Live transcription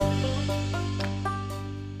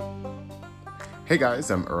Hey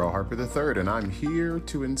guys, I'm Earl Harper III, and I'm here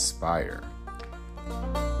to inspire.